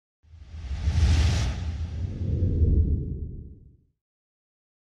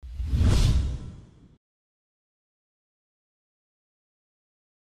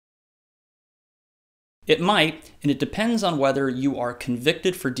It might, and it depends on whether you are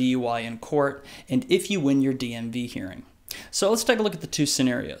convicted for DUI in court and if you win your DMV hearing. So let's take a look at the two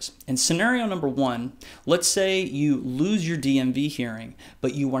scenarios. In scenario number one, let's say you lose your DMV hearing,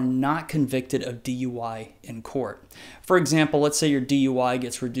 but you are not convicted of DUI in court. For example, let's say your DUI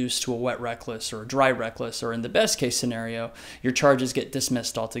gets reduced to a wet reckless or a dry reckless, or in the best case scenario, your charges get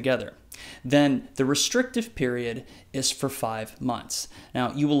dismissed altogether. Then the restrictive period is for 5 months.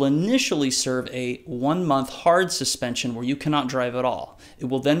 Now, you will initially serve a 1-month hard suspension where you cannot drive at all. It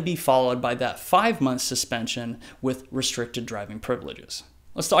will then be followed by that 5-month suspension with restricted driving privileges.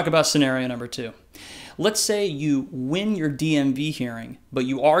 Let's talk about scenario number two. Let's say you win your DMV hearing, but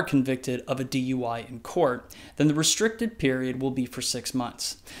you are convicted of a DUI in court, then the restricted period will be for 6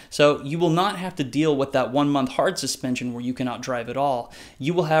 months. So you will not have to deal with that 1-month hard suspension where you cannot drive at all.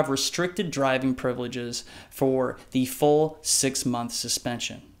 You will have restricted driving privileges for the full 6-month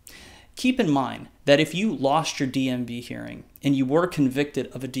suspension. Keep in mind that if you lost your DMV hearing and you were convicted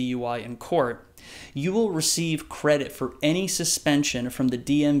of a DUI in court, you will receive credit for any suspension from the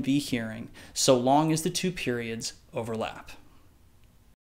DMV hearing so long as the two periods overlap.